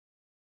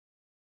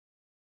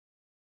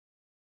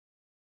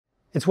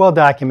It's well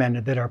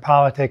documented that our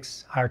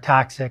politics are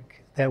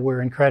toxic, that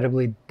we're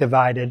incredibly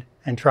divided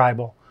and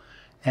tribal,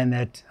 and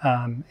that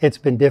it's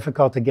been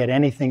difficult to get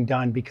anything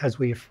done because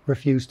we've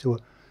refused to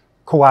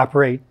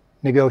cooperate,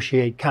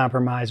 negotiate,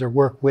 compromise, or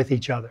work with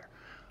each other.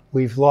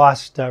 We've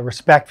lost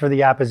respect for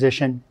the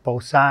opposition,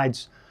 both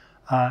sides,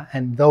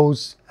 and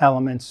those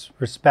elements,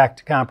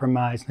 respect,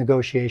 compromise,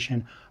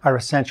 negotiation, are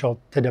essential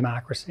to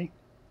democracy.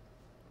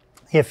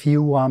 If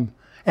you,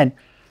 and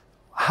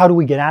how do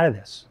we get out of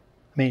this?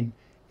 I mean,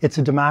 it's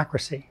a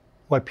democracy.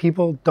 What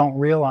people don't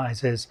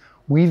realize is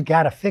we've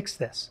got to fix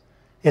this.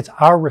 It's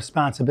our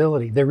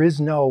responsibility. There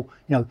is no,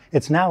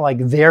 it's not like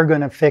they're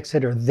going to fix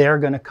it or they're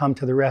going to come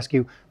to the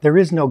rescue. There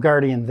is no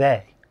guardian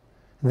they.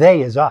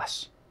 They is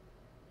us.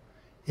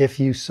 If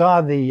you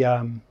saw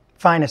the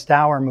Finest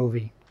Hour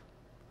movie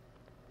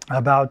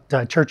about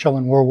Churchill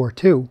in World War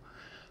II,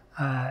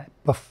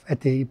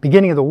 at the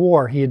beginning of the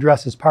war, he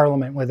addresses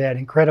Parliament with that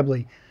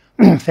incredibly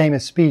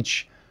famous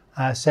speech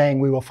saying,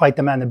 "We will fight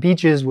them on the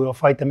beaches, we will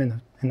fight them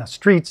in the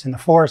streets, in the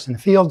forests, in the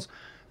fields,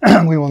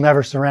 we will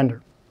never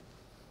surrender."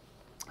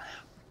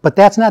 But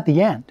that's not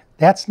the end.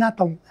 That's not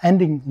the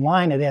ending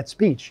line of that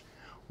speech.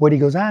 What he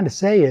goes on to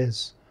say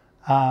is,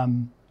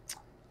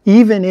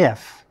 even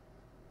if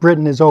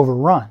Britain is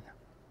overrun,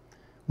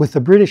 with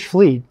the British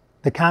fleet,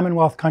 the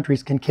Commonwealth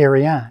countries can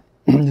carry on.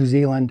 New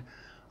Zealand,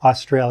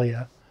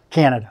 Australia,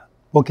 Canada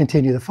will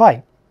continue the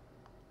fight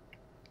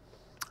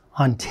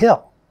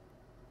until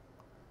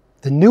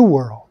the New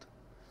World,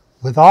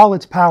 with all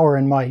its power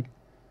and might,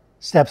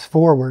 steps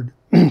forward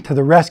to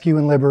the rescue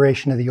and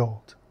liberation of the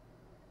old.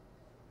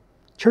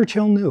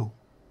 Churchill knew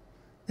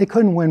they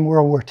couldn't win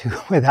World War II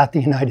without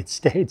the United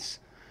States.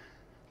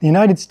 The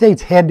United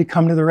States had to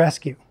come to the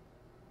rescue.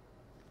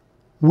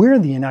 We're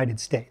the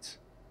United States.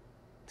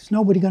 There's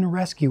nobody going to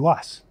rescue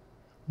us.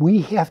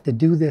 We have to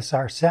do this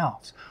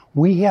ourselves.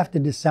 We have to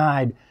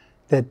decide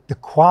that the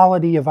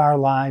quality of our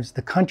lives,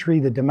 the country,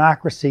 the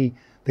democracy,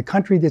 the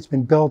country that's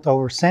been built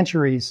over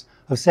centuries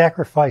of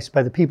sacrifice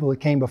by the people that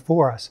came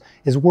before us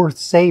is worth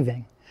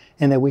saving,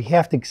 and that we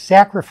have to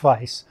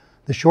sacrifice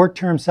the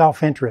short-term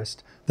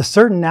self-interest, the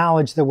certain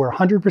knowledge that we're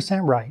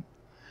 100% right.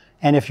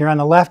 And if you're on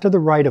the left or the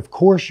right, of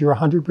course you're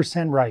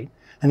 100% right,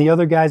 and the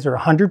other guys are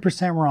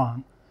 100%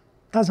 wrong.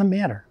 Doesn't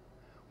matter.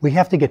 We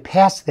have to get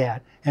past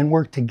that and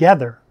work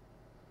together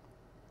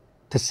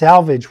to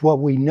salvage what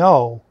we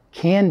know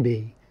can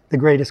be the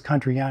greatest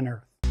country on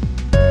earth.